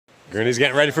Grunie's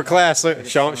getting ready for class. Look,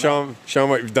 show him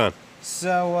what you've done.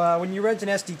 So when you rent an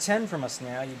SD10 from us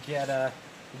now, you get a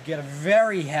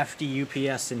very hefty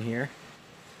UPS in here,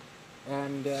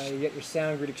 and you get your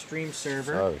SoundGrid Extreme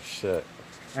server. Oh shit!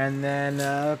 And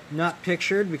then not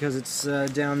pictured because it's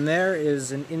down there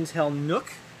is an Intel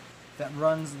NUC that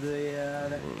runs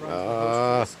the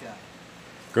host for this guy.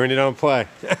 Grunie don't play.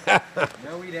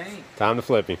 No, it ain't. Time to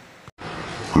flip him.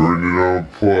 Grunie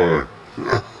don't play.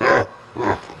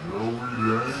 No,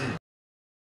 it ain't.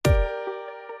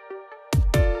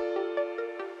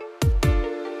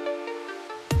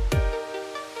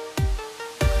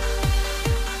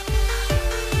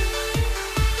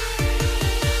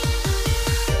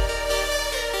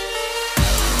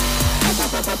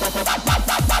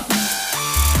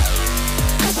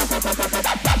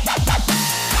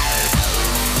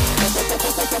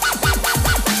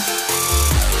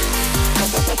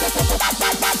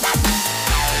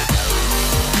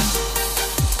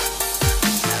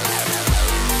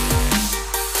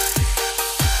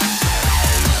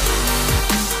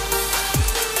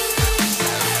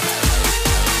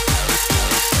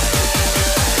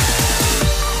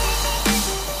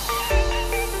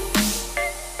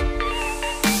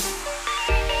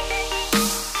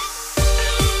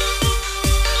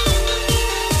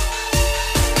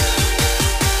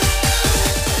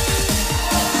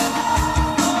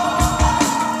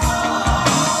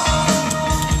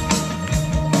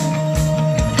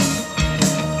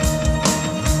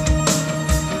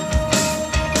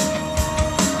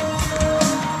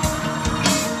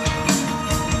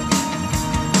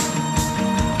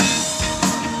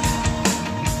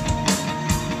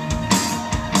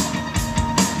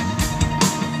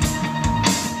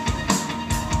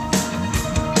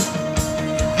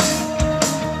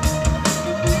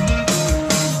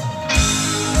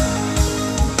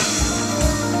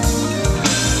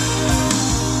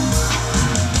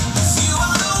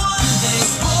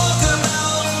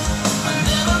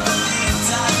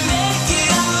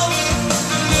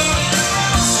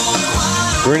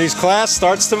 Grunie's class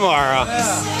starts tomorrow.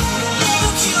 Yeah.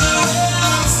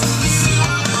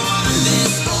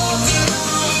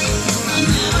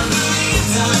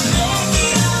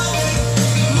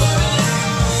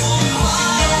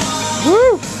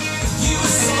 Woo!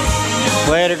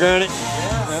 Later, Grunie.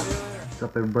 What's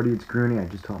up, everybody? It's Grunie. I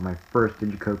just taught my first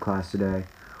Digico class today.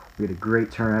 We had a great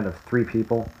turnout of 3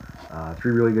 people,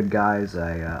 3 really good guys.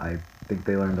 I think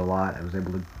they learned a lot. I was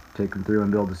able to take them through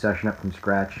and build a session up from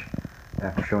scratch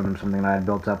after showing them something that I had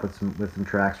built up with some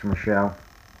tracks from a show.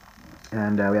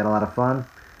 And we had a lot of fun,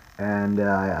 and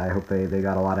I hope they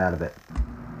got a lot out of it.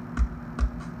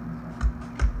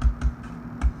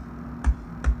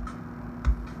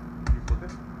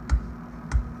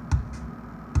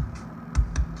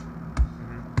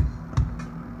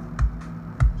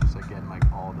 Just like getting like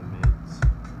all the mids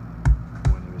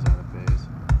when he was out of phase.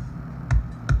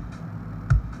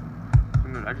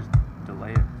 I just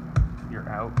delay it. You're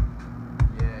out.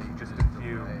 Yeah, you Just a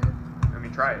few. I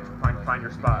mean, try it. Find your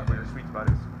spot where your sweet spot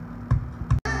is.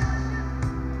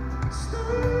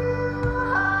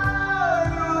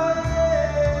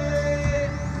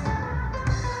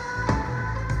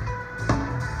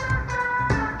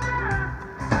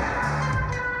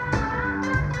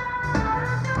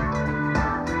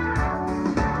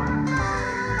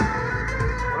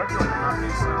 What if you're like not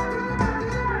being sound?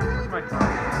 Where's my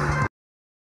drum?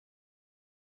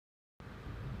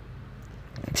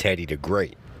 Teddy the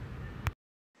Great.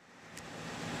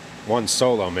 One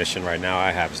solo mission right now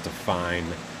I have is to find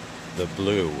the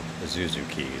blue Isuzu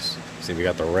keys. See, we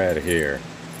got the red here.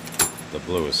 The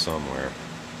blue is somewhere.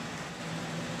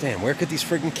 Damn, where could these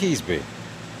friggin' keys be?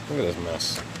 Look at this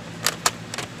mess.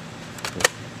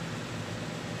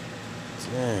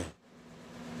 Damn.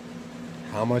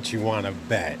 How much you want to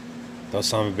bet those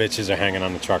son of bitches are hanging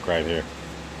on the truck right here?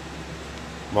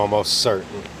 I'm almost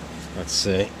certain. Let's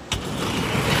see.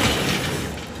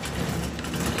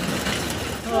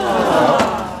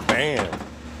 Bam.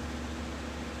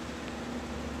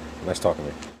 Nice talking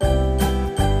to you.